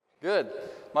Good.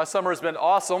 My summer has been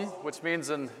awesome, which means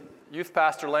in youth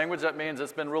pastor language, that means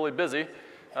it's been really busy,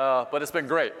 but it's been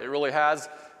great. It really has.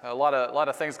 A lot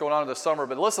of things going on in the summer.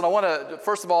 But listen, I want to,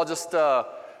 first of all, just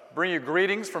bring you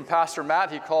greetings from Pastor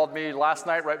Matt. He called me last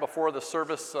night right before the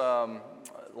service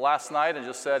last night and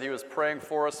just said he was praying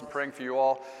for us and praying for you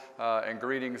all, and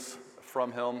greetings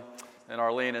from him and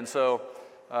Arlene. And so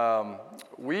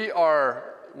we are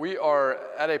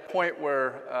at a point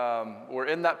where we're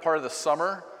in that part of the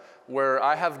summer where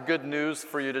I have good news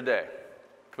for you today,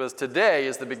 because today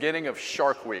is the beginning of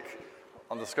Shark Week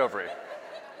on Discovery.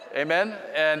 Amen?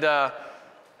 And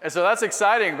so that's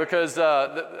exciting because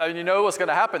you know what's going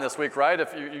to happen this week, right?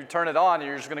 If you turn it on,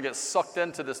 you're just going to get sucked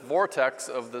into this vortex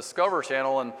of the Discovery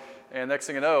Channel, and next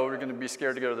thing you know, you're going to be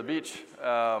scared to go to the beach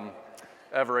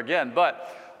ever again.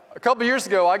 But a couple years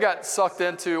ago, I got sucked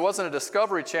into, it wasn't a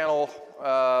Discovery Channel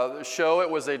show, it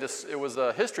was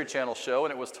a History Channel show,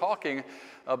 and it was talking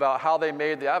about how they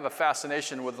made I have a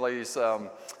fascination with these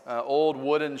old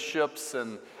wooden ships,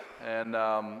 and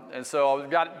so I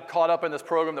got caught up in this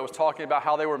program that was talking about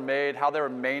how they were made, how they were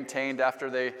maintained after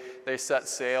they set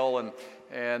sail,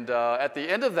 and at the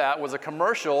end of that was a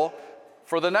commercial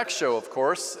for the next show, of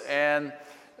course, and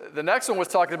the next one was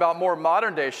talking about more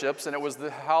modern day ships, and it was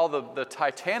how the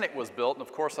Titanic was built, and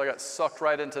of course I got sucked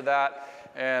right into that,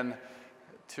 and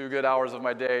 2 good hours of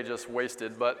my day just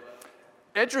wasted. But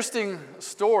interesting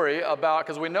story about,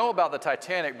 because we know about the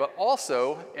Titanic, but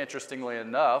also, interestingly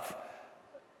enough,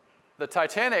 the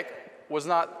Titanic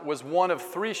was one of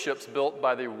 3 ships built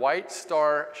by the White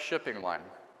Star Shipping Line.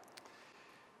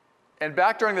 And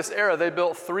back during this era, they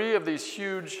built 3 of these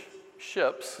huge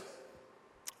ships.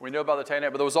 We know about the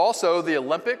Titanic, but there was also the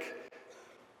Olympic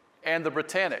and the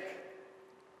Britannic.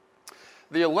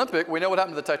 The Olympic, we know what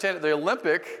happened to the Titanic. The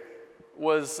Olympic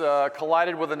was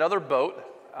collided with another boat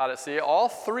out at sea. All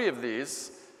 3 of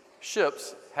these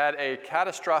ships had a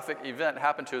catastrophic event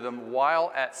happen to them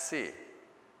while at sea.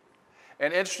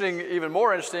 And even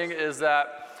more interesting is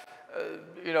that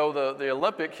the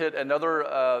Olympic hit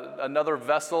another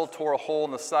vessel, tore a hole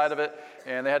in the side of it,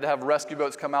 and they had to have rescue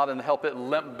boats come out and help it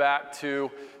limp back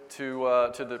to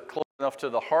the close enough to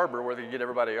the harbor where they could get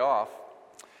everybody off.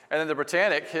 And then the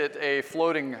Britannic hit a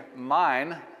floating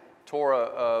mine, tore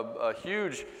a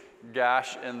huge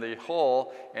gash in the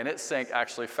hull, and it sank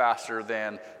actually faster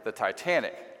than the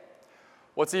Titanic.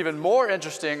 What's even more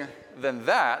interesting than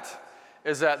that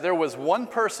is that there was one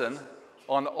person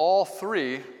on all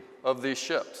 3 of these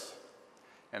ships,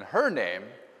 and her name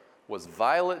was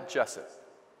Violet Jessop.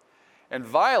 And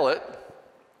Violet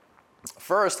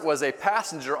first was a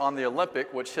passenger on the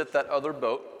Olympic, which hit that other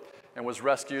boat and was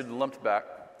rescued and limped back.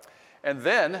 And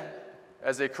then,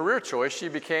 as a career choice, she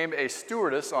became a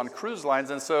stewardess on cruise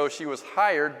lines, and so she was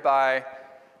hired by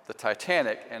the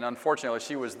Titanic. And unfortunately,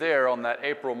 she was there on that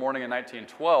April morning in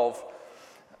 1912,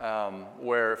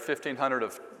 where 1,500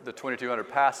 of the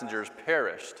 2,200 passengers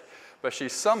perished. But she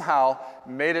somehow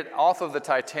made it off of the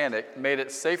Titanic, made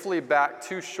it safely back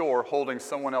to shore holding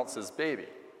someone else's baby.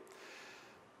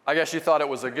 I guess she thought it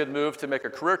was a good move to make a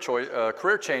career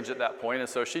change at that point, and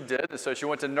so she did. And so she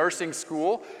went to nursing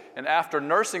school, and after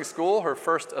nursing school, her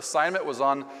first assignment was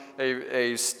on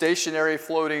a stationary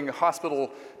floating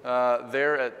hospital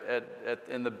there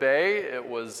in the bay. It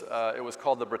was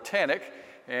called the Britannic,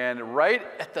 and right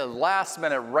at the last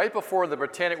minute, right before the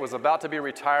Britannic was about to be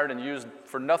retired and used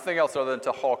for nothing else other than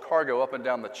to haul cargo up and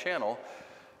down the channel,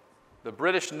 the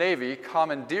British Navy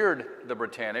commandeered the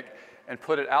Britannic and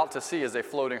put it out to sea as a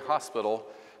floating hospital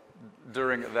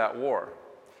during that war.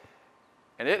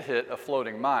 And it hit a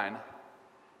floating mine.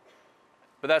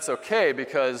 But that's okay,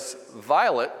 because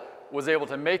Violet was able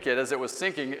to make it, as it was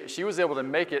sinking, she was able to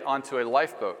make it onto a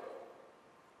lifeboat.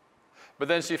 But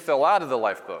then she fell out of the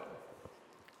lifeboat.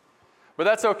 But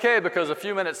that's okay, because a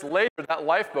few minutes later, that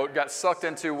lifeboat got sucked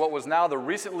into what was now the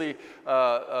recently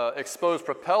exposed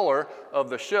propeller of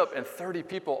the ship, and 30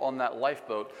 people on that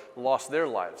lifeboat lost their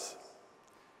lives.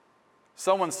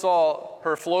 Someone saw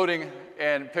her floating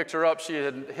and picked her up. She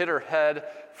had hit her head,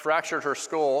 fractured her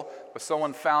skull, but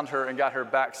someone found her and got her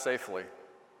back safely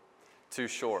to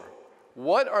shore.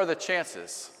 What are the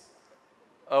chances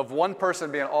of one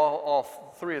person being all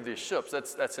 3 of these ships?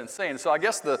 That's insane. So I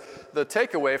guess the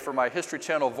takeaway for my History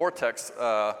Channel Vortex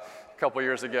a couple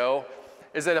years ago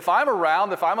is that if I'm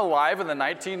around, if I'm alive in the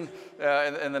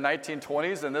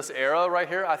 1920s, in this era right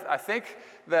here, I think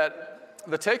that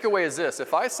the takeaway is this: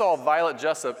 if I saw Violet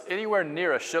Jessop anywhere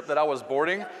near a ship that I was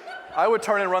boarding, I would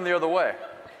turn and run the other way.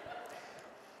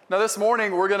 Now this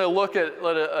morning we're going to look at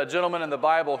a gentleman in the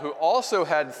Bible who also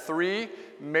had 3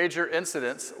 major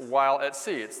incidents while at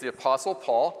sea. It's the Apostle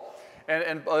Paul,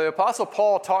 And the Apostle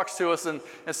Paul talks to us in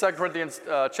 2 Corinthians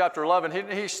chapter 11.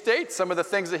 He states some of the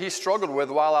things that he struggled with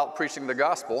while out preaching the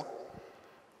gospel.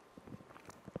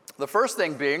 The first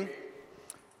thing being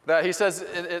that he says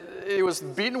he was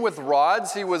beaten with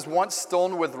rods. He was once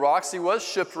stoned with rocks. He was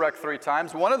shipwrecked 3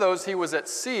 times. One of those, he was at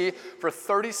sea for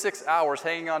 36 hours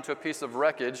hanging onto a piece of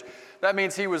wreckage. That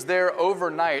means he was there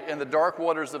overnight in the dark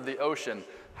waters of the ocean.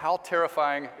 How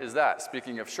terrifying is that,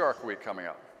 speaking of Shark Week coming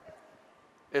up?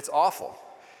 It's awful.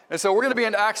 And so we're going to be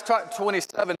in Acts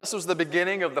 27. This was the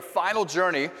beginning of the final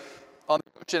journey on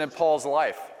the ocean in Paul's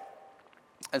life.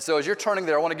 And so as you're turning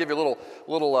there, I want to give you a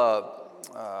little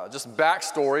just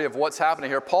backstory of what's happening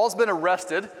here. Paul's been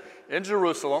arrested in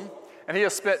Jerusalem, and he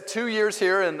has spent 2 years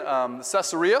here in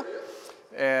Caesarea.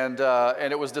 And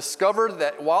it was discovered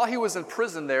that while he was in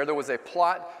prison there was a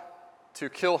plot to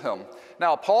kill him.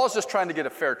 Now, Paul's just trying to get a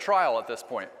fair trial at this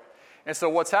point. And so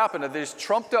what's happened are these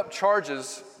trumped up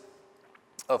charges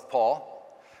of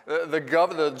Paul.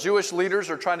 The Jewish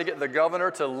leaders are trying to get the governor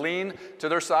to lean to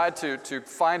their side to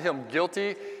find him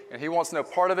guilty, and he wants no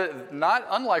part of it, not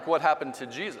unlike what happened to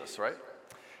Jesus, right?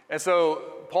 And so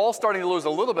Paul's starting to lose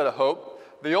a little bit of hope.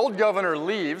 The old governor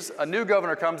leaves, a new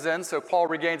governor comes in, so Paul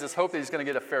regains his hope that he's going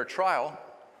to get a fair trial.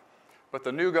 But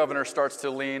the new governor starts to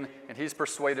lean, and he's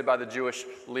persuaded by the Jewish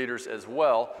leaders as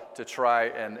well to try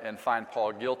and find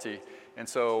Paul guilty. And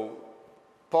so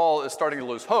Paul is starting to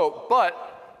lose hope,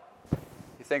 but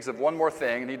he thinks of one more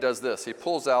thing, and he does this. He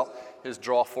pulls out his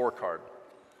draw 4 card.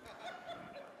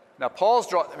 Now,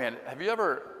 Paul's have you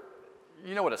ever,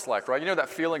 you know what it's like, right? You know that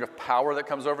feeling of power that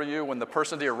comes over you when the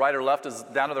person to your right or left is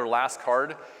down to their last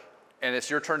card, and it's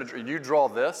your turn to, you draw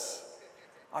this?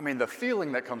 I mean, the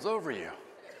feeling that comes over you.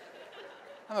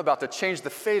 I'm about to change the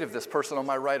fate of this person on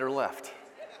my right or left.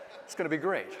 It's going to be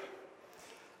great.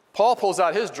 Paul pulls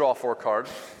out his draw 4 card.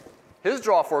 His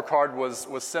draw 4 card was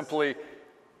simply,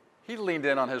 he leaned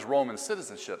in on his Roman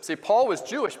citizenship. See, Paul was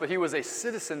Jewish, but he was a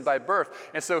citizen by birth.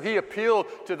 And so he appealed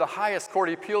to the highest court.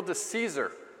 He appealed to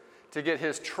Caesar to get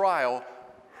his trial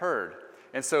heard.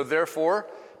 And so therefore,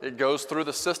 it goes through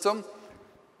the system.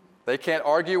 They can't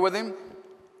argue with him.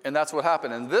 And that's what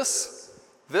happened. And this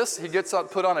he gets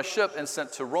put on a ship and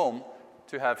sent to Rome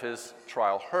to have his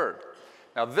trial heard.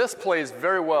 Now, this plays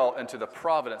very well into the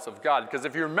providence of God, because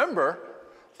if you remember,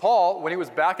 Paul, when he was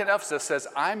back in Ephesus, says,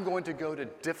 I'm going to go to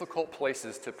difficult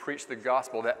places to preach the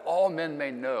gospel that all men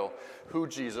may know who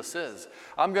Jesus is.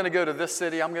 I'm going to go to this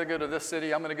city, I'm going to go to this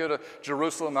city, I'm going to go to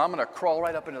Jerusalem, I'm going to crawl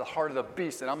right up into the heart of the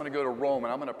beast, and I'm going to go to Rome,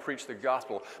 and I'm going to preach the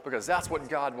gospel, because that's what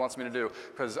God wants me to do,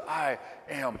 because I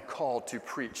am called to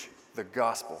preach the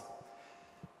gospel.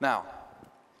 Now,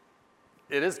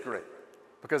 it is great,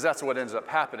 because that's what ends up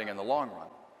happening in the long run.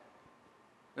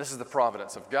 This is the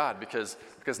providence of God, because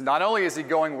not only is he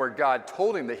going where God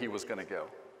told him that he was going to go,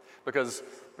 because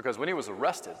when he was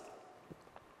arrested,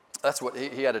 that's what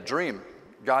he had a dream.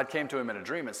 God came to him in a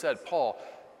dream and said, Paul,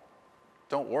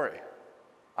 don't worry.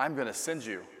 I'm going to send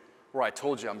you where I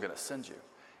told you I'm going to send you,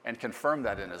 and confirm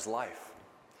that in his life.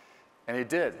 And he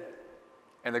did.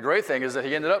 And the great thing is that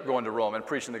he ended up going to Rome and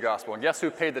preaching the gospel. And guess who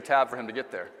paid the tab for him to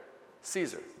get there?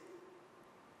 Caesar.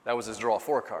 That was his draw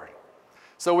 4 card.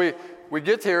 So we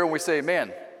get here and we say,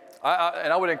 man,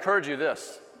 I would encourage you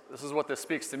this. This is what this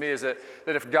speaks to me, is that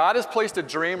if God has placed a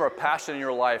dream or a passion in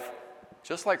your life,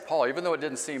 just like Paul, even though it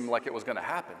didn't seem like it was going to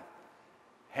happen,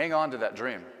 hang on to that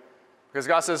dream. Because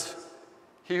God says,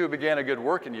 he who began a good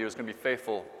work in you is going to be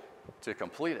faithful to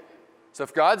complete it. So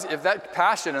if that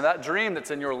passion and that dream that's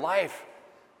in your life,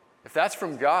 if that's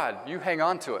from God, you hang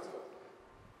on to it.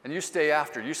 And you stay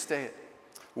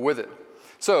with it.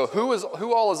 So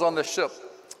who all is on this ship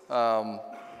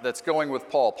that's going with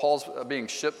Paul? Paul's being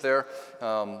shipped there.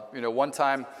 One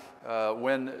time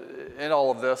when in all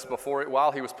of this,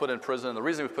 while he was put in prison, the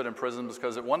reason he was put in prison was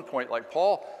because at one point, like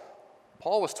Paul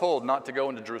was told not to go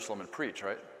into Jerusalem and preach,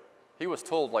 right? He was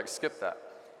told, skip that.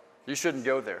 You shouldn't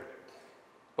go there.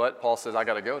 But Paul says, I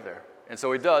got to go there. And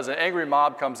so he does. An angry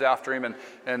mob comes after him,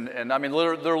 and I mean,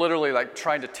 they're literally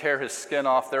trying to tear his skin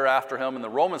off. They're after him. And the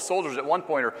Roman soldiers at one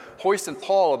point are hoisting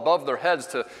Paul above their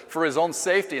heads for his own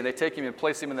safety. And they take him and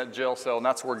place him in that jail cell. And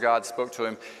that's where God spoke to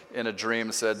him in a dream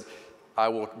and said, I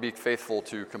will be faithful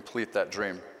to complete that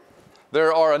dream.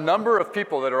 There are a number of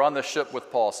people that are on the ship with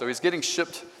Paul. So he's getting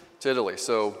shipped to Italy.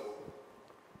 So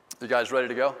you guys ready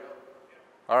to go?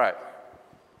 All right.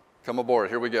 Come aboard.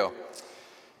 Here we go.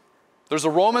 There's a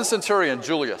Roman centurion,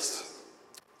 Julius.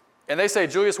 And they say,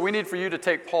 Julius, we need for you to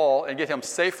take Paul and get him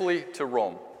safely to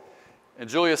Rome. And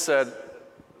Julius said,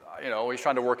 he's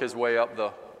trying to work his way up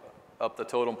up the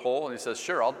totem pole, and he says,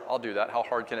 sure, I'll do that. How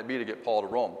hard can it be to get Paul to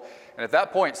Rome? And at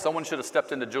that point, someone should have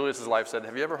stepped into Julius's life and said,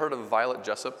 have you ever heard of Violet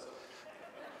Jessup?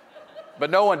 But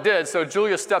no one did, so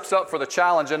Julius steps up for the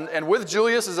challenge. And with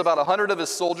Julius is about 100 of his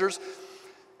soldiers.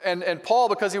 And Paul,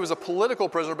 because he was a political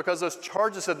prisoner, because those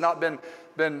charges had not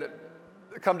been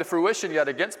come to fruition yet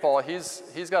against Paul, he's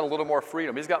got a little more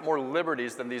freedom. He's got more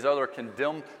liberties than these other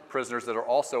condemned prisoners that are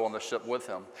also on the ship with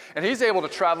him. And he's able to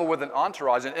travel with an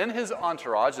entourage. And in his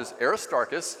entourage is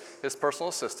Aristarchus, his personal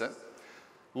assistant,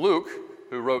 Luke,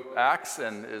 who wrote Acts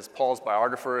and is Paul's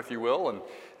biographer, if you will, and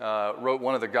wrote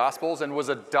one of the Gospels and was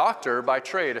a doctor by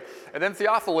trade. And then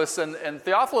Theophilus, and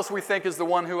Theophilus we think is the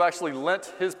one who actually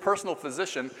lent his personal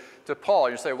physician to Paul.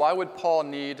 You say, why would Paul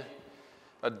need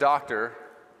a doctor?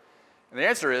 And the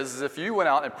answer is if you went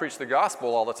out and preached the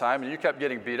gospel all the time and you kept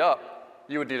getting beat up,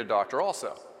 you would need a doctor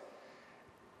also.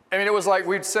 I mean, it was like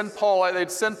they'd send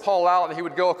Paul out and he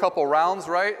would go a couple rounds,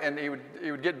 right? And he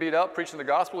would get beat up preaching the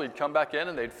gospel. He'd come back in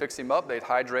and they'd fix him up. They'd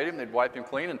hydrate him. They'd wipe him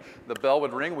clean and the bell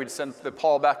would ring. We'd send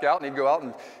Paul back out and he'd go out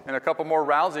and in a couple more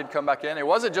rounds he'd come back in. It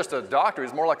wasn't just a doctor. He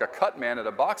was more like a cut man at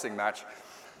a boxing match.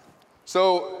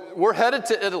 So we're headed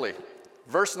to Italy.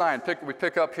 Verse 9, we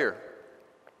pick up here.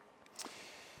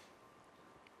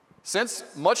 Since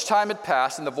much time had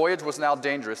passed and the voyage was now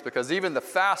dangerous because even the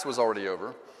fast was already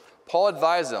over, Paul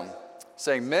advised them,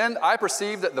 saying, men, I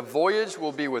perceive that the voyage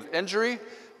will be with injury,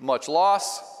 much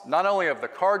loss, not only of the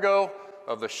cargo,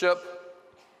 of the ship,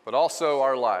 but also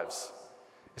our lives.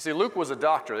 You see, Luke was a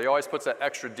doctor. He always puts that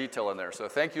extra detail in there. So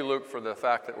thank you, Luke, for the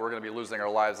fact that we're going to be losing our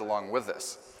lives along with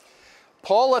this.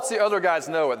 Paul lets the other guys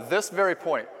know at this very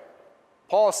point,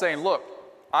 Paul is saying, look,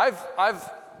 I've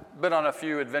been on a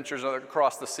few adventures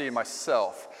across the sea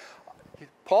myself.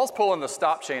 Paul's pulling the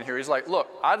stop chain here. He's like, look,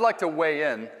 I'd like to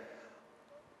weigh in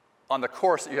on the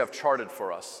course that you have charted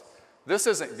for us. This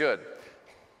isn't good.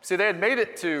 See, they had made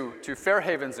it to Fair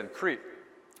Havens in Crete,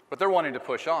 but they're wanting to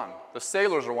push on. The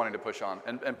sailors are wanting to push on.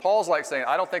 And Paul's like saying,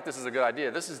 I don't think this is a good idea.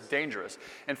 This is dangerous.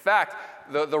 In fact,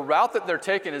 the route that they're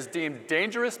taking is deemed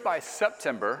dangerous by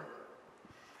September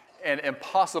and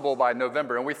impossible by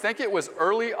November. And we think it was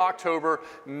early October,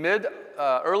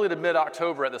 early to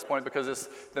mid-October at this point because it's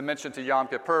the mention to Yom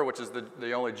Kippur, which is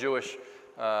the only Jewish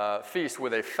feast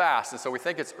with a fast. And so we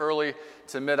think it's early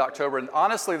to mid-October. And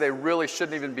honestly, they really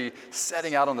shouldn't even be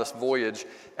setting out on this voyage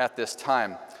at this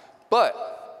time.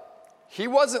 But he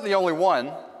wasn't the only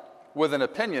one with an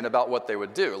opinion about what they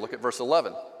would do. Look at verse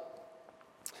 11.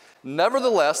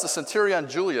 Nevertheless, the centurion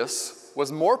Julius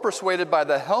was more persuaded by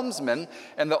the helmsman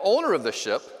and the owner of the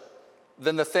ship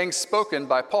than the things spoken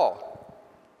by Paul.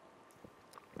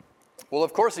 Well,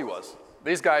 of course he was.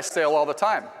 These guys sail all the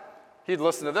time. He'd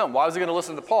listen to them. Why was he going to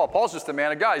listen to Paul? Paul's just a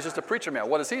man of God. He's just a preacher man.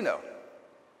 What does he know?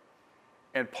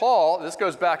 And Paul, this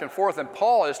goes back and forth, and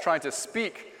Paul is trying to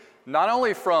speak not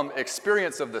only from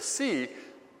experience of the sea,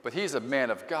 but he's a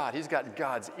man of God. He's got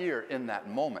God's ear in that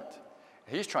moment.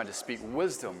 He's trying to speak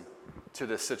wisdom to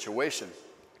this situation.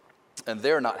 And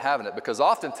they're not having it because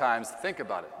oftentimes, think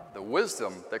about it, the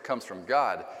wisdom that comes from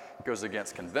God goes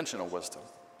against conventional wisdom.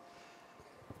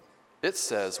 It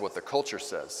says what the culture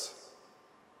says.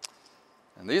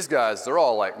 And these guys, they're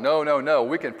all like, no,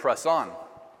 we can press on.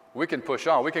 We can push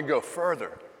on. We can go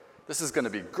further. This is going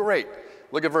to be great.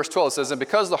 Look at verse 12. It says, and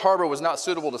because the harbor was not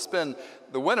suitable to spend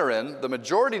the winter in, the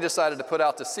majority decided to put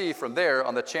out to sea from there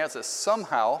on the chance that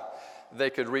somehow they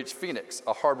could reach Phoenix,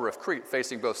 a harbor of Crete,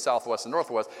 facing both southwest and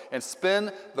northwest, and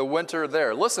spend the winter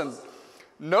there. Listen,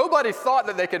 nobody thought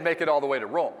that they could make it all the way to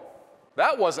Rome.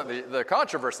 That wasn't the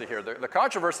controversy here. The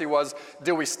controversy was,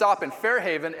 do we stop in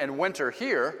Fairhaven and winter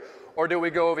here, or do we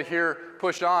go over here,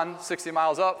 push on 60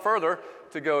 miles up further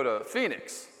to go to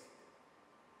Phoenix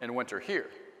and winter here?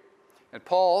 And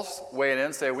Paul's weighing in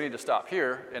and saying we need to stop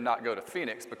here and not go to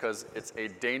Phoenix because it's a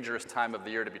dangerous time of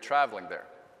the year to be traveling there.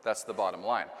 That's the bottom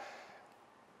line.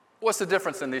 What's the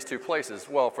difference in these two places?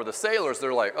 Well, for the sailors,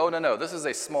 they're like, oh, no, this is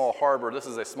a small harbor. This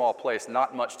is a small place,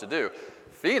 not much to do.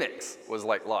 Phoenix was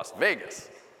like Las Vegas,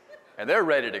 and they're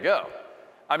ready to go.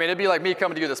 I mean, it'd be like me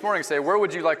coming to you this morning and say, where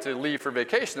would you like to leave for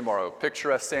vacation tomorrow?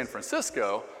 Picturesque San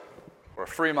Francisco or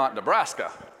Fremont,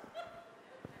 Nebraska?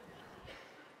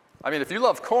 I mean, if you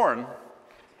love corn,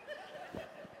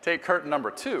 take curtain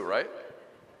number 2, right?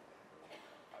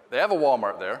 They have a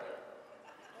Walmart there.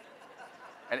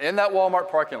 And in that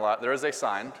Walmart parking lot, there is a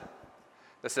sign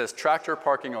that says tractor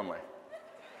parking only.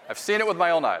 I've seen it with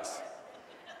my own eyes.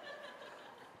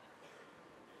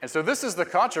 And so this is the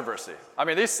controversy. I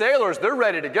mean, these sailors, they're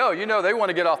ready to go. You know, they want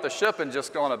to get off the ship and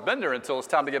just go on a bender until it's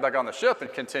time to get back on the ship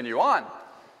and continue on.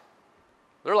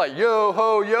 They're like, yo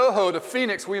ho, to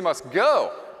Phoenix we must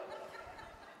go.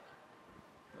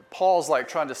 Paul's like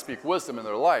trying to speak wisdom in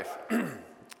their life.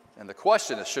 And the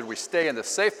question is, should we stay in the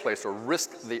safe place or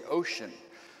risk the ocean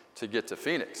to get to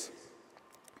Phoenix?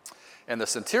 And the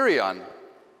centurion,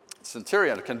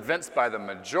 convinced by the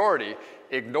majority,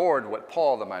 ignored what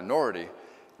Paul, the minority,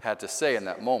 had to say in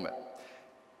that moment.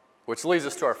 Which leads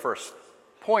us to our first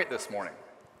point this morning.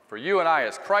 For you and I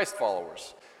as Christ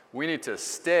followers, we need to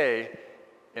stay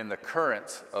in the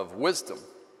current of wisdom.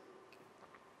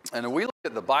 And when we look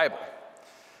at the Bible,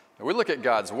 and we look at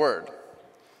God's Word,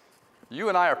 you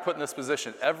and I are put in this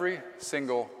position every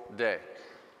single day.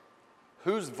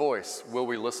 Whose voice will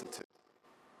we listen to?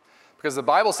 Because the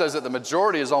Bible says that the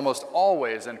majority is almost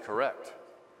always incorrect.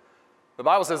 The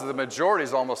Bible says that the majority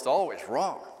is almost always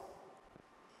wrong.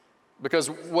 Because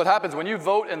what happens when you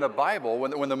vote in the Bible,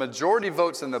 when the majority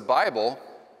votes in the Bible,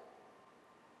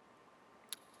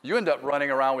 you end up running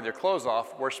around with your clothes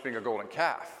off, worshiping a golden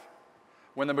calf.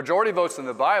 When the majority votes in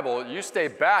the Bible, you stay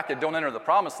back and don't enter the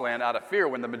promised land out of fear.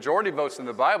 When the majority votes in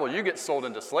the Bible, you get sold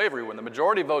into slavery. When the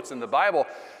majority votes in the Bible,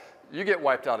 you get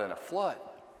wiped out in a flood.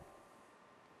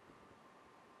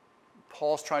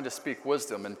 Paul's trying to speak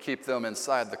wisdom and keep them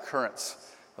inside the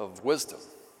currents of wisdom.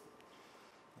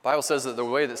 The Bible says that the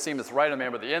way that seemeth right to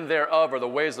man, but the end thereof are the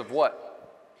ways of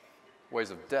what?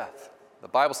 Ways of death. The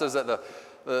Bible says that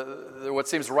what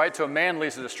seems right to a man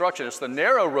leads to destruction. It's the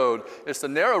narrow road. It's the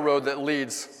narrow road that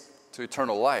leads to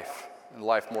eternal life and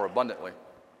life more abundantly.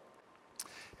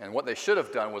 And what they should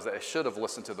have done was they should have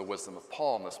listened to the wisdom of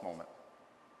Paul in this moment.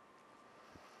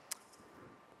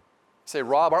 Say,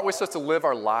 Rob, aren't we supposed to live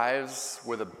our lives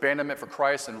with abandonment for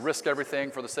Christ and risk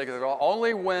everything for the sake of the gospel?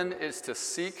 Only when it's to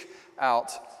seek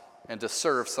out and to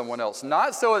serve someone else.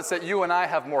 Not so it's that you and I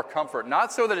have more comfort.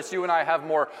 Not so that it's you and I have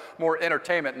more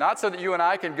entertainment. Not so that you and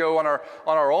I can go on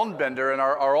our own bender and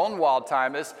our own wild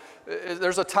time.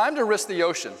 There's a time to risk the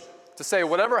ocean. To say,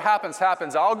 whatever happens,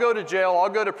 happens. I'll go to jail. I'll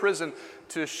go to prison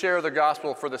to share the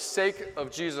gospel for the sake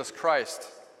of Jesus Christ.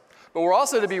 But we're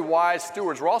also to be wise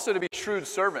stewards. We're also to be shrewd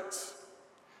servants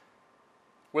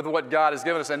with what God has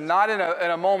given us, and not in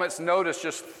a moment's notice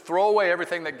just throw away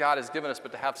everything that God has given us,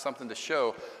 but to have something to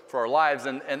show for our lives.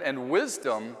 And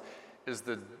wisdom is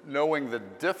the knowing the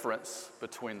difference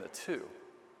between the two.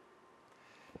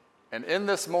 And in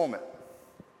this moment,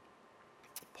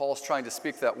 Paul's trying to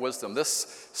speak that wisdom.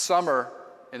 This summer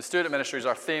in student ministries,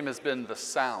 our theme has been the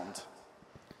sound.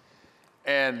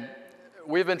 And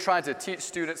we've been trying to teach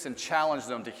students and challenge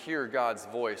them to hear God's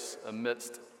voice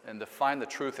and to find the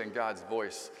truth in God's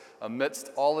voice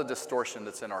amidst all the distortion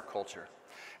that's in our culture.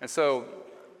 And so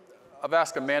I've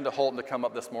asked Amanda Holton to come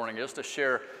up this morning just to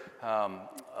share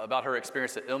about her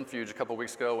experience at Ilmfuge a couple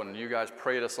weeks ago when you guys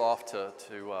prayed us off to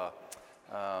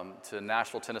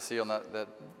Nashville, Tennessee on that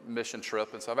mission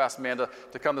trip. And so I've asked Amanda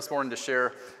to come this morning to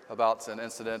share about an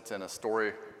incident and a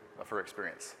story of her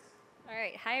experience. All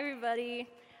right. Hi, everybody.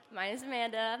 My name is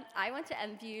Amanda. I went to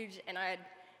Ilmfuge, and I had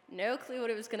no clue what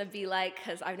it was going to be like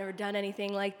because I've never done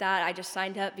anything like that. I just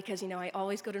signed up because, I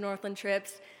always go to Northland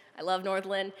trips. I love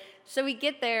Northland. So we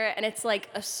get there, and it's like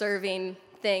a serving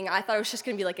thing. I thought it was just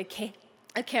going to be like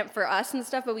a camp for us and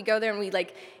stuff, but we go there, and we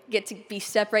get to be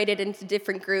separated into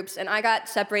different groups. And I got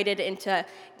separated into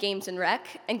Games and Rec,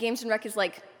 and Games and Rec is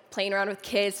like playing around with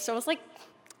kids. So I was like,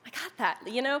 I got that,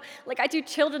 I do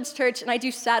children's church, and I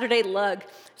do Saturday Lug.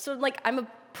 So I'm a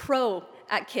pro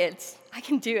at kids. I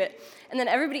can do it. And then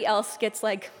everybody else gets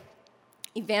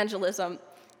evangelism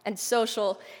and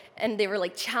social, and they were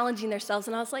challenging themselves,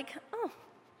 and I was like, oh,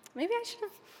 maybe I should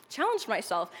have challenged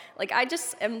myself. I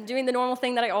just am doing the normal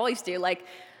thing that I always do.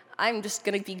 I'm just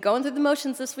gonna be going through the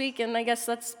motions this week, and I guess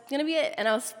that's gonna be it. And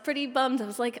I was pretty bummed. I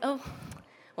was like, oh,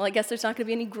 well, I guess there's not gonna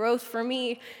be any growth for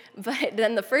me. But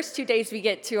then the first 2 days we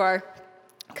get to our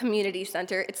community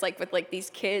center, it's with these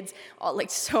kids, all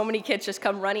so many kids just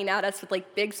come running at us with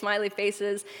big smiley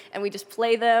faces, and we just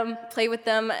play with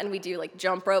them, and we do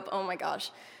jump rope. Oh my gosh,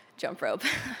 jump rope.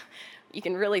 You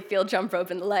can really feel jump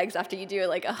rope in the legs after you do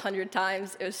it 100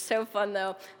 times. It was so fun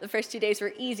though. The first 2 days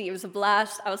were easy. It was a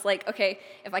blast. I was like, okay,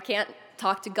 if I can't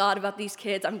talk to God about these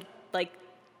kids, I'm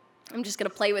just gonna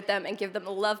play with them and give them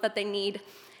the love that they need.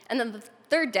 And then the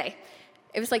third day,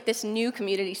 it was this new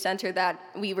community center that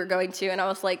we were going to, and I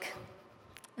was like,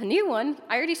 a new one?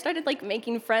 I already started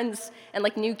making friends and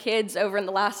new kids over in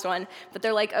the last one, but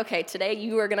they're okay, today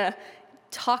you are gonna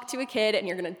talk to a kid and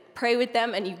you're gonna pray with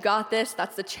them and you got this,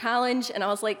 that's the challenge. And I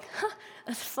was like,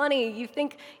 that's funny, you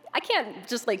think, I can't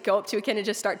just go up to a kid and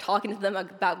just start talking to them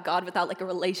about God without a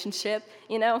relationship,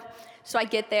 So I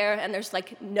get there and there's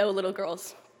no little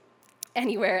girls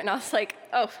anywhere, and I was like,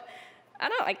 oh, I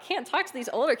don't know, I can't talk to these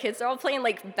older kids. They're all playing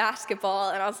like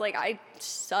basketball. And I was like, I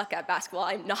suck at basketball.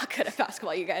 I'm not good at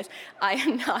basketball, you guys. I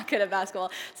am not good at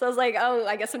basketball. So I was like, oh,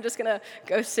 I guess I'm just gonna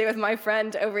go stay with my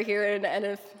friend over here. And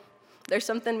if there's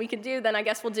something we can do, then I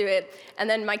guess we'll do it. And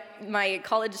then my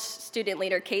college student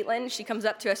leader, Caitlin, she comes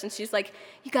up to us and she's like,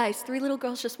 you guys, 3 little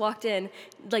girls just walked in.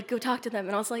 Like, go talk to them.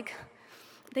 And I was like,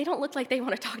 they don't look like they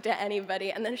want to talk to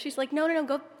anybody. And then she's like, no,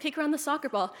 go kick around the soccer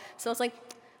ball. So I was like,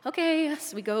 okay.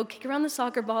 So we go kick around the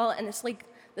soccer ball, and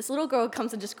this little girl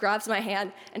comes and just grabs my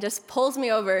hand and just pulls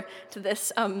me over to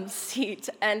this seat.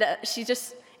 And she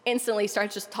just instantly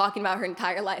starts just talking about her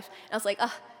entire life. And I was like,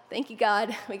 oh, thank you,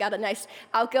 God. We got a nice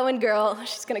outgoing girl.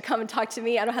 She's going to come and talk to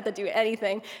me. I don't have to do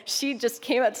anything. She just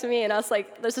came up to me, and I was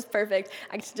like, this is perfect.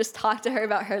 I can just talk to her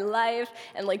about her life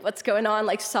and like what's going on,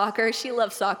 like soccer. She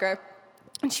loves soccer.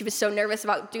 And she was so nervous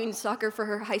about doing soccer for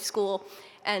her high school.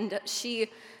 And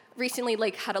she recently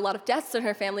like had a lot of deaths in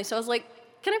her family. So I was like,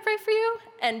 can I pray for you?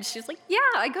 And she's like, yeah,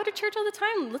 I go to church all the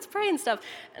time. Let's pray and stuff.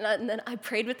 And then I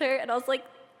prayed with her, and I was like,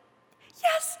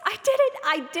 yes, I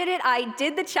did it. I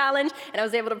did the challenge, and I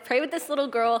was able to pray with this little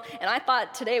girl. And I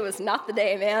thought today was not the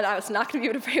day, man. I was not going to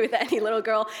be able to pray with any little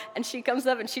girl. And she comes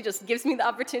up, and she just gives me the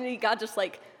opportunity. God just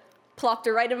like plopped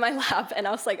her right in my lap, and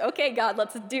I was like, okay, God,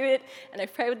 let's do it. And I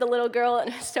prayed with the little girl, and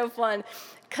it was so fun.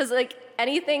 Because like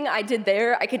anything I did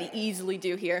there, I could easily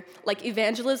do here. Like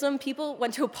evangelism, people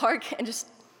went to a park and just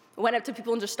went up to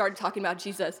people and just started talking about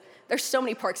Jesus. There's so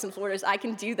many parks in Florida, I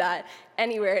can do that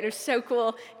anywhere. It was so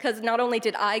cool, because not only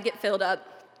did I get filled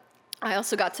up, I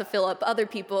also got to fill up other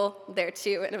people there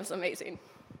too, and it was amazing.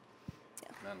 Yeah.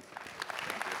 Amen.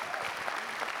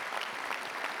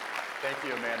 Thank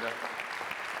you, Amanda.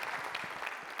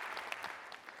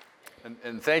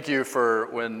 And thank you for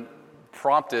when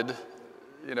prompted,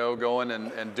 going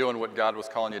and doing what God was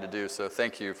calling you to do. So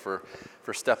thank you for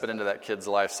stepping into that kid's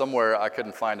life. Somewhere I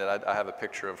couldn't find it. I have a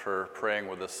picture of her praying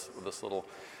with this little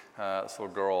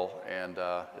girl, and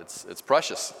it's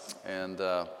precious. And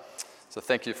so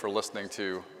thank you for listening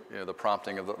to the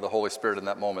prompting of the Holy Spirit in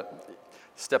that moment,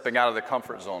 stepping out of the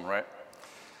comfort zone, right?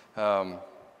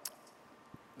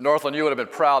 Northland, you would have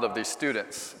been proud of these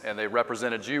students, and they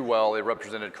represented you well. They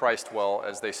represented Christ well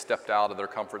as they stepped out of their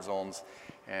comfort zones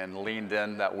and leaned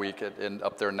in that week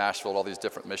up there in Nashville at all these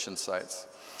different mission sites.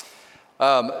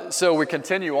 So we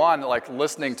continue on, like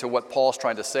listening to what Paul's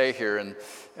trying to say here,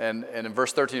 and in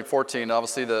verse 13 and 14,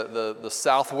 obviously the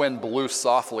south wind blew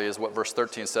softly is what verse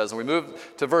 13 says. And we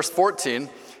move to verse 14,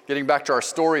 getting back to our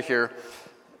story here.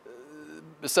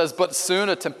 It says, but soon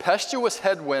a tempestuous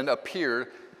headwind appeared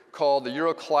called the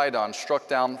Euroclydon, struck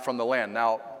down from the land.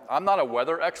 Now, I'm not a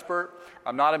weather expert.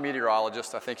 I'm not a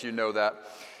meteorologist. I think you know that.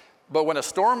 But when a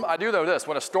storm, I do know this,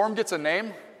 when a storm gets a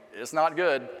name, it's not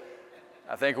good.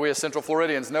 I think we as Central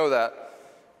Floridians know that.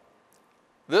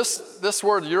 This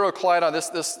word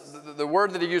Euroclydon, the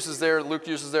word that he uses there, Luke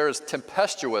uses there, is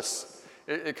tempestuous.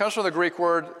 It comes from the Greek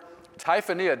word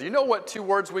typhonia. Do you know what 2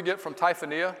 words we get from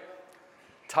typhonia?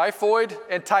 Typhoid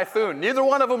and typhoon. Neither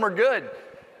one of them are good.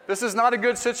 This is not a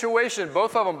good situation.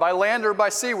 Both of them, by land or by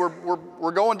sea,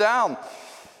 we're going down.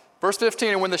 Verse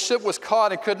 15, and when the ship was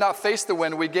caught and could not face the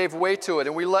wind, we gave way to it,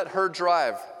 and we let her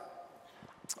drive.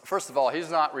 First of all, he's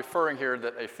not referring here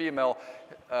that a female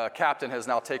captain has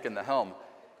now taken the helm.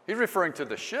 He's referring to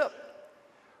the ship.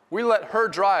 We let her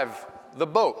drive the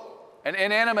boat, an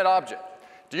inanimate object.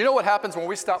 Do you know what happens when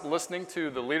we stop listening to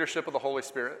the leadership of the Holy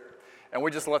Spirit and we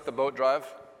just let the boat drive?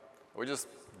 We just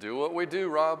do what we do,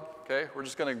 Rob, okay? We're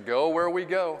just going to go where we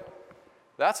go.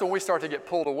 That's when we start to get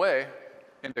pulled away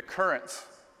into currents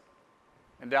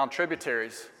and down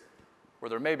tributaries where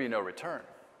there may be no return.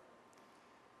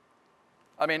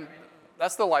 I mean,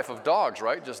 that's the life of dogs,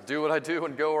 right? Just do what I do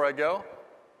and go where I go.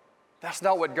 That's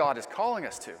not what God is calling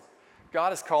us to.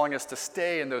 God is calling us to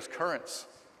stay in those currents.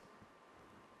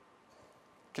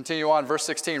 Continue on, verse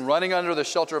 16. Running under the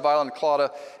shelter of Island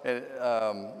Clauda,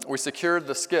 we secured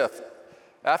the skiff.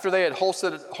 After they had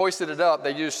hoisted it up,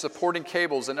 they used supporting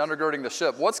cables and undergirding the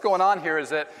ship. What's going on here is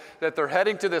that they're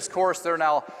heading to this course. They're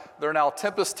now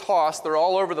tempest-tossed. They're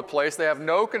all over the place. They have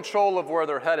no control of where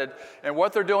they're headed. And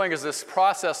what they're doing is this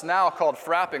process now called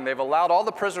frapping. They've allowed all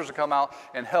the prisoners to come out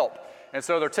and help. And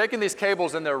so they're taking these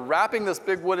cables and they're wrapping this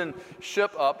big wooden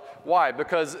ship up. Why?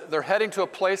 Because they're heading to a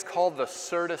place called the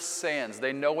Syrtis Sands.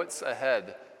 They know it's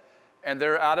ahead. And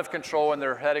they're out of control and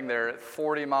they're heading there at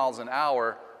 40 miles an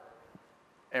hour.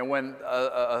 And when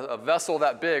a vessel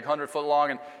that big, 100 foot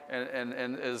long,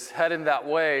 and is heading that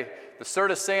way, the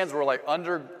Syrtis Sands were like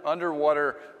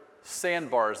underwater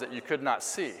sandbars that you could not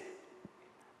see.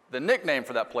 The nickname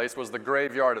for that place was the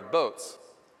graveyard of boats.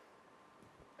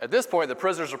 At this point, the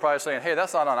prisoners are probably saying, hey,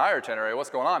 that's not on our itinerary.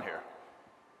 What's going on here?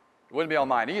 It wouldn't be on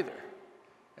mine either.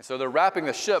 And so they're wrapping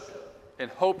the ship in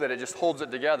hope that it just holds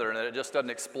it together and that it just doesn't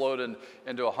explode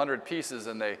into 100 pieces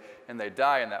and they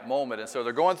die in that moment. And so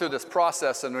they're going through this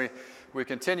process, and we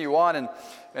continue on,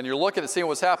 and you're looking at seeing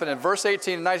what's happening. In verse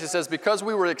 18 and 19 it says, because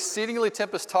we were exceedingly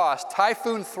tempest-tossed,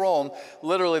 typhoon thrown,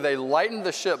 literally they lightened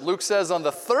the ship. Luke says, on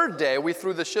the third day we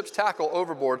threw the ship's tackle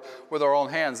overboard with our own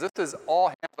hands. This is all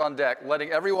hands on deck,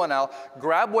 letting everyone out,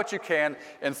 grab what you can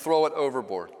and throw it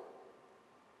overboard.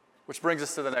 Which brings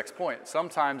us to the next point.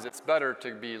 Sometimes it's better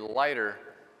to be lighter.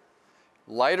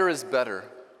 Lighter is better.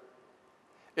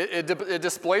 It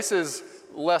displaces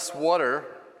less water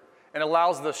and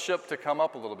allows the ship to come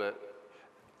up a little bit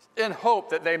in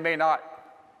hope that they may not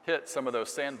hit some of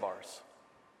those sandbars.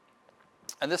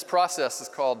 And this process is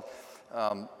called,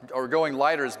 or going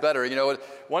lighter is better. You know,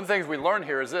 one of the things we learn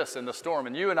here is this in the storm,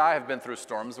 and you and I have been through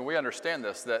storms, and we understand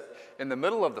this, that in the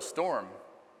middle of the storm,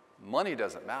 money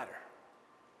doesn't matter.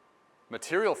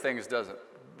 Material things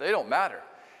they don't matter.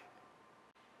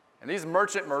 And these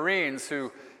merchant marines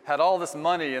who had all this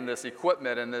money and this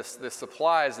equipment and this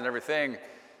supplies and everything,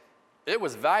 it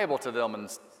was valuable to them.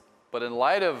 But in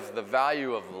light of the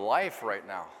value of life right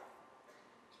now,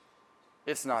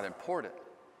 it's not important.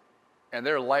 And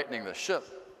they're lightening the ship.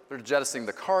 They're jettisoning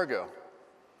the cargo.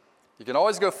 You can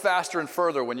always go faster and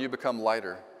further when you become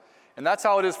lighter. And that's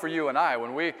how it is for you and I.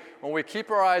 When we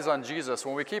keep our eyes on Jesus,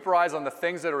 when we keep our eyes on the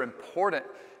things that are important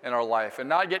in our life and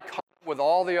not get caught up with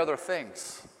all the other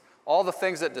things, all the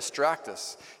things that distract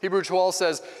us. Hebrews 12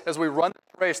 says, as we run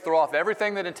the race, throw off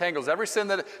everything that entangles, every sin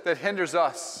that hinders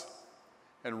us,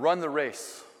 and run the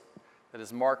race that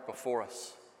is marked before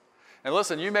us. And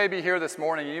listen, you may be here this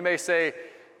morning, and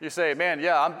you say, man,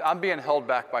 yeah, I'm being held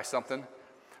back by something.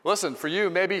 Listen, for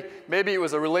you, maybe it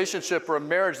was a relationship or a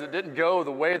marriage that didn't go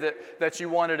the way that you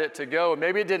wanted it to go.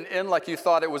 Maybe it didn't end like you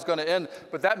thought it was going to end,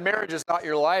 but that marriage is not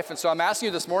your life. And so I'm asking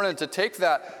you this morning to take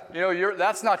that,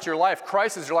 that's not your life.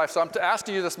 Christ is your life. So I'm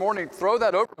asking you this morning, throw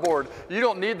that overboard. You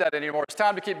don't need that anymore. It's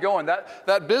time to keep going.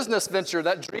 That business venture,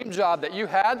 that dream job that you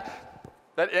had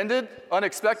that ended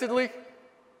unexpectedly,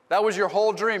 that was your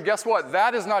whole dream. Guess what?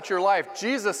 That is not your life.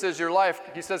 Jesus is your life.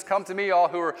 He says, come to me, all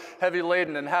who are heavy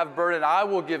laden and have burden. I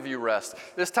will give you rest.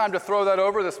 It's time to throw that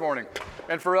over this morning.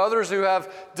 And for others who have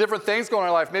different things going on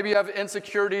in life, maybe you have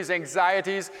insecurities,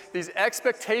 anxieties, these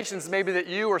expectations maybe that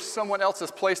you or someone else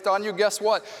has placed on you. Guess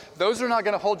what? Those are not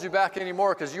going to hold you back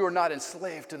anymore because you are not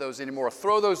enslaved to those anymore.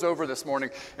 Throw those over this morning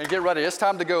and get ready. It's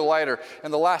time to go lighter.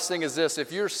 And the last thing is this.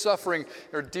 If you're suffering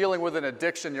or dealing with an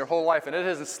addiction your whole life and it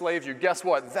has enslaved you, guess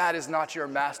what? That is not your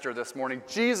master this morning.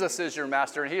 Jesus is your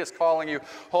master, and he is calling you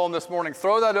home this morning.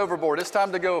 Throw that overboard. It's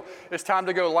time to go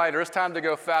lighter. It's time to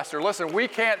go faster. Listen, you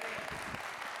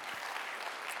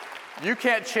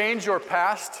can't change your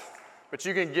past, but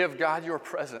you can give God your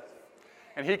present,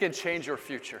 and he can change your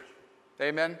future.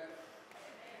 Amen?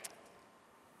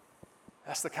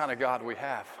 That's the kind of God we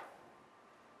have.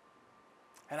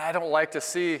 And I don't like to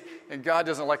see, and God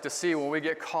doesn't like to see when we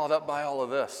get caught up by all of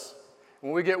this.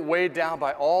 When we get weighed down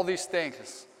by all these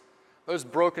things, those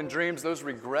broken dreams, those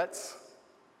regrets,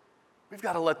 we've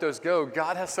got to let those go.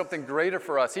 God has something greater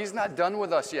for us. He's not done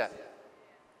with us yet.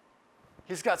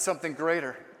 He's got something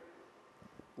greater.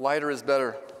 Lighter is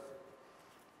better.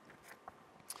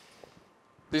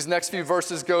 These next few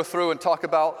verses go through and talk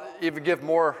about, even give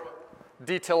more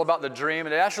detail about the dream.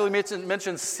 And it actually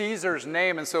mentions Caesar's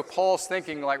name. And so Paul's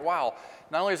thinking like, wow,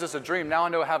 not only is this a dream, now I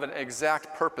know I have an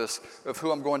exact purpose of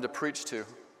who I'm going to preach to.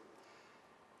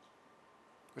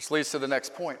 Which leads to the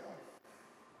next point.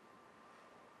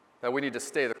 That we need to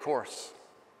stay the course.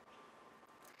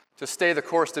 To stay the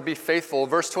course, to be faithful.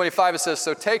 Verse 25 it says,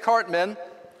 so take heart, men.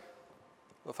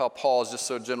 I love how Paul is just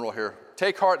so general here.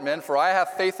 Take heart, men, for I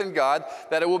have faith in God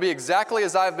that it will be exactly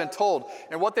as I have been told.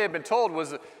 And what they had been told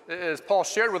was, as Paul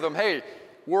shared with them, hey,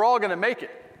 we're all going to make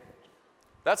it.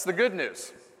 That's the good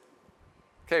news.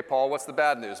 Okay, Paul, what's the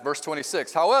bad news? Verse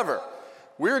 26. However,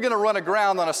 we're going to run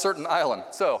aground on a certain island.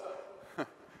 So,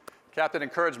 Captain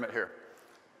Encouragement here.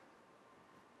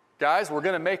 Guys, we're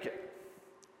going to make it.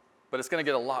 But it's going to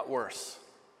get a lot worse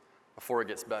before it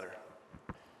gets better.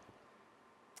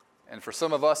 And for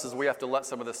some of us, as we have to let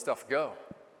some of this stuff go,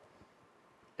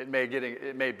 it may get a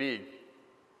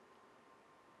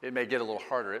little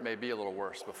harder. It may be a little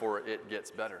worse before it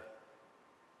gets better.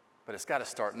 But it's got to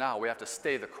start now. We have to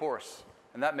stay the course.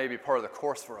 And that may be part of the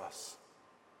course for us.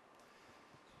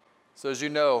 So as you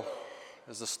know,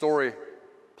 as the story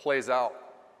plays out,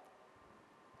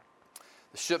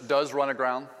 the ship does run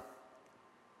aground.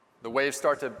 The waves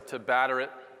start to batter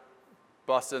it,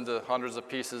 bust into hundreds of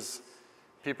pieces.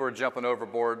 People are jumping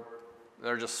overboard.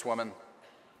 They're just swimming.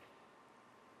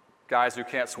 Guys who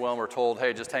can't swim are told,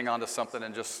 hey, just hang on to something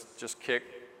and just kick.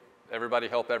 Everybody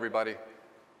help everybody.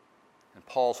 And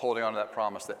Paul's holding on to that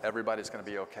promise that everybody's going to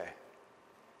be okay.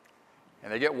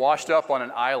 And they get washed up on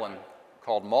an island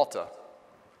called Malta,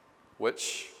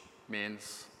 which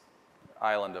means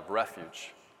island of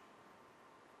refuge.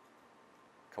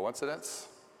 Coincidence?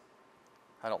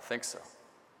 I don't think so.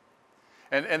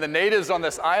 And the natives on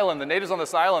this island,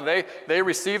 they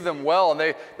receive them well,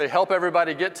 and they help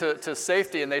everybody get to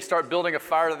safety, and they start building a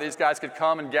fire that these guys could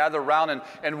come and gather around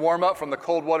and warm up from the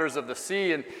cold waters of the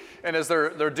sea. And as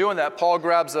they're doing that, Paul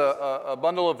grabs a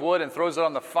bundle of wood and throws it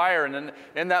on the fire, and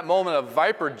in that moment, a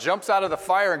viper jumps out of the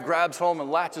fire and grabs hold and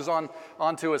latches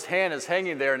onto his hand, is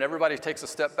hanging there, and everybody takes a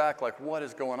step back like, what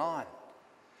is going on?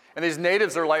 And these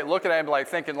natives are like looking at him like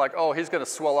thinking like, oh, he's going to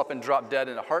swell up and drop dead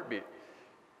in a heartbeat.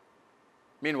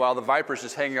 Meanwhile, the viper's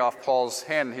just hanging off Paul's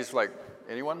hand, and he's like,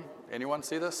 anyone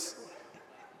see this?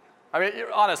 I mean,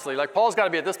 honestly, like Paul's got to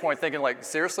be at this point thinking like,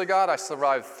 seriously, God, I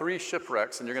survived 3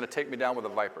 shipwrecks, and you're going to take me down with a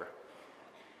viper.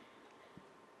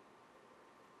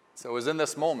 So it was in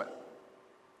this moment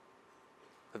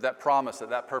that promise,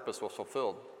 that purpose was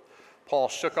fulfilled. Paul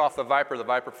shook off the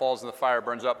viper falls in the fire,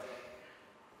 burns up.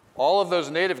 All of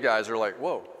those native guys are like,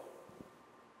 whoa.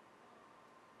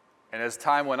 And as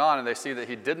time went on and they see that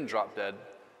he didn't drop dead,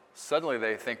 suddenly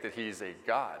they think that he's a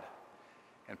god.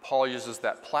 And Paul uses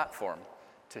that platform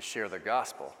to share the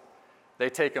gospel. They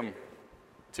take him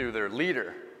to their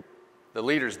leader. The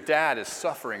leader's dad is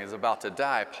suffering, is about to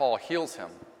die. Paul heals him.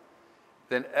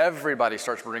 Then everybody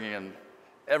starts bringing in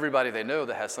everybody they know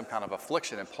that has some kind of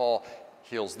affliction, and Paul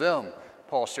heals them.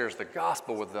 Paul shares the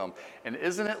gospel with them. And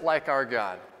isn't it like our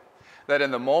God? That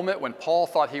in the moment when Paul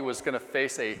thought he was going to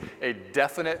face a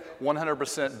definite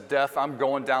 100% death, I'm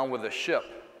going down with a ship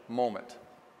moment,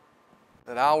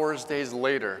 that hours, days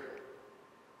later,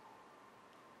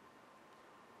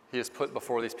 he is put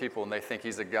before these people and they think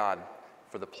he's a god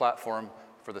for the platform,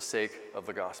 for the sake of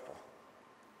the gospel.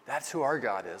 That's who our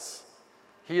God is.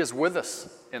 He is with us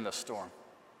in the storm.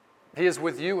 He is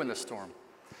with you in the storm.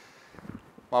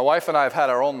 My wife and I have had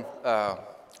our own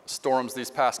storms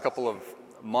these past couple of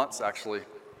months, actually.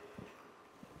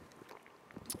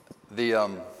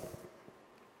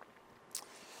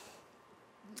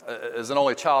 As an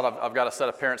only child, I've got a set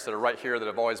of parents that are right here that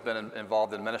have always been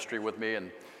involved in ministry with me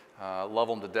and love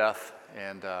them to death.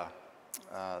 And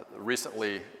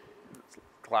recently,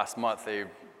 last month, they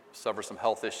suffered some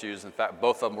health issues. In fact,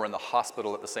 both of them were in the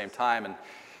hospital at the same time. And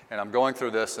I'm going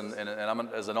through this, and I'm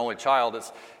as an only child,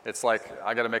 it's like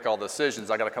I got to make all the decisions.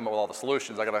 I got to come up with all the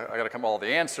solutions. I got to come up with all the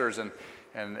answers. And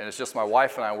it's just my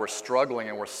wife and I. We're struggling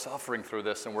and we're suffering through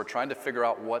this, and we're trying to figure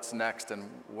out what's next and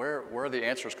where are the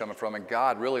answers coming from. And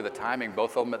God, really, the timing,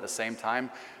 both of them at the same time,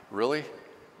 really.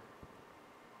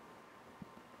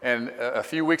 And a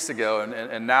few weeks ago,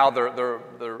 and now they're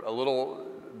a little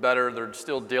better. They're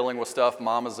still dealing with stuff.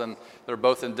 They're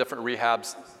both in different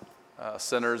rehabs.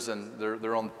 Centers, and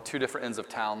they're on 2 different ends of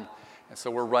town, and so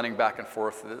we're running back and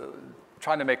forth,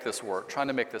 trying to make this work, trying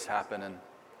to make this happen. And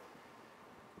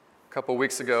a couple of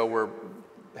weeks ago,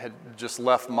 we had just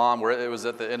left Mom. It was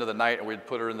at the end of the night, and we'd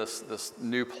put her in this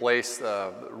new place,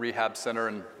 rehab center,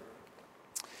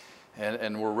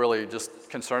 and we're really just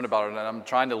concerned about it. And I'm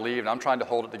trying to leave, and I'm trying to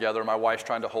hold it together. My wife's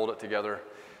trying to hold it together.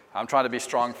 I'm trying to be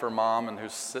strong for Mom, and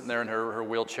who's sitting there in her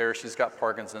wheelchair. She's got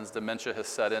Parkinson's. Dementia has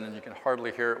set in, and you can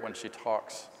hardly hear it when she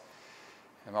talks.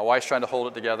 And my wife's trying to hold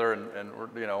it together, and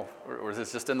we're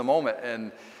just in the moment.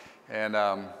 And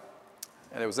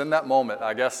it was in that moment,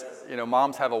 I guess,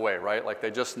 moms have a way, right? Like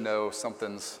they just know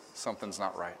something's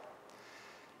not right.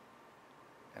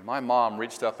 And my mom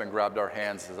reached up and grabbed our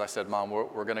hands as I said, Mom,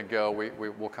 we're going to go.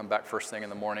 We'll come back first thing in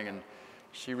the morning. And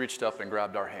she reached up and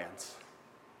grabbed our hands.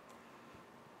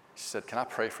 She said, can I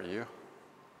pray for you?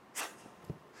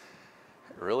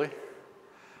 Really?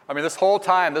 I mean, this whole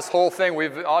time, this whole thing,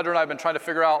 Audra and I have been trying to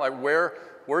figure out, like,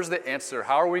 where's the answer?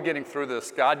 How are we getting through this?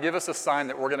 God, give us a sign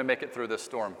that we're going to make it through this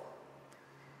storm.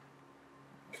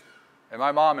 And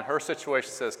my mom, in her situation,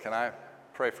 says, can I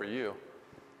pray for you?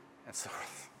 And so,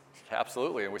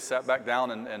 absolutely. And we sat back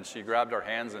down, and she grabbed our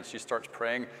hands, and she starts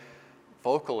praying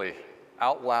vocally,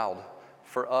 out loud,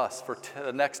 for us, for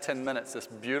the next 10 minutes, this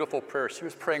beautiful prayer. She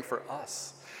was praying for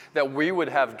us, that we would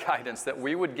have guidance, that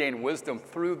we would gain wisdom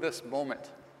through this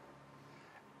moment.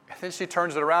 And then she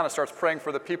turns it around and starts praying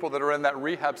for the people that are in that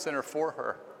rehab center for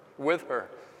her, with her,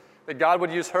 that God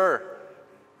would use her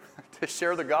to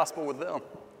share the gospel with them.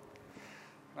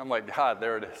 And I'm like, God,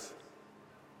 there it is.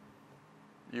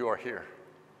 You are here.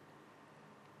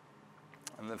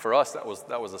 And then for us, that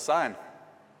was a sign.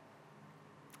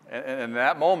 And in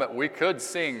that moment, we could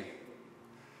sing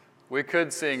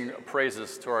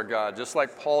praises to our God, just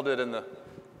like Paul did in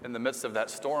the midst of that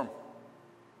storm.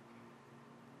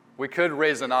 We could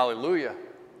raise an alleluia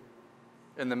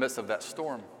in the midst of that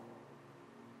storm.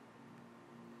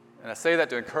 And I say that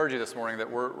to encourage you this morning that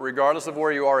regardless of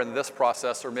where you are in this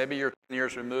process, or maybe you're 10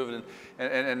 years removed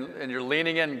and you're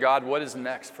leaning in, God, what is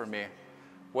next for me?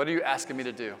 What are you asking me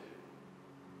to do?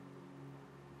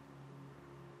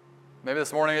 Maybe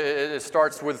this morning it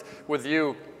starts with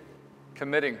you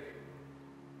committing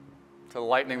to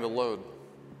lightening the load.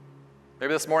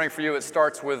 Maybe this morning for you it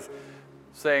starts with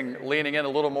saying, leaning in a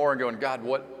little more and going, God,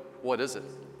 what is it?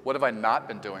 What have I not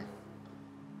been doing?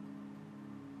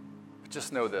 But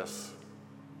just know this,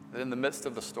 that in the midst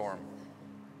of the storm,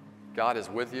 God is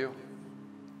with you.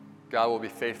 God will be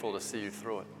faithful to see you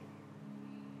through it.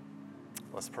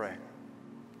 Let's pray.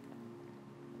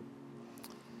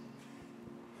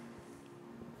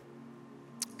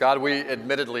 God, we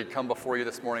admittedly come before you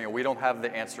this morning and we don't have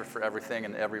the answer for everything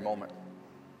in every moment.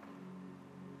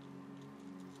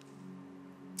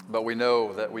 But we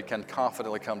know that we can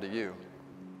confidently come to you.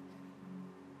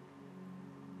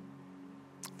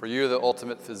 For you're the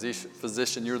ultimate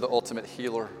physician, you're the ultimate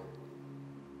healer.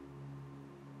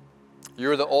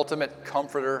 You're the ultimate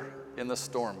comforter in the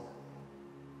storm.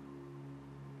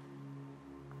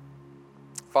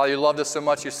 Father, you loved us so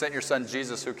much, you sent your son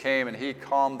Jesus who came and he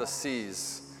calmed the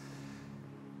seas.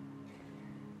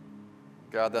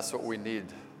 God, that's what we need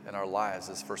in our lives,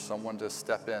 is for someone to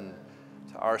step in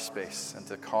to our space and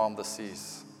to calm the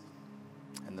seas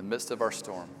in the midst of our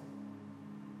storm.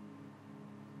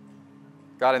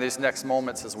 God, in these next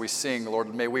moments as we sing,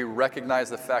 Lord, may we recognize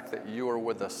the fact that you are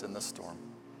with us in the storm.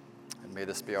 And may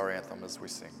this be our anthem as we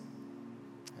sing.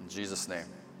 In Jesus' name,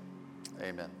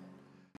 amen.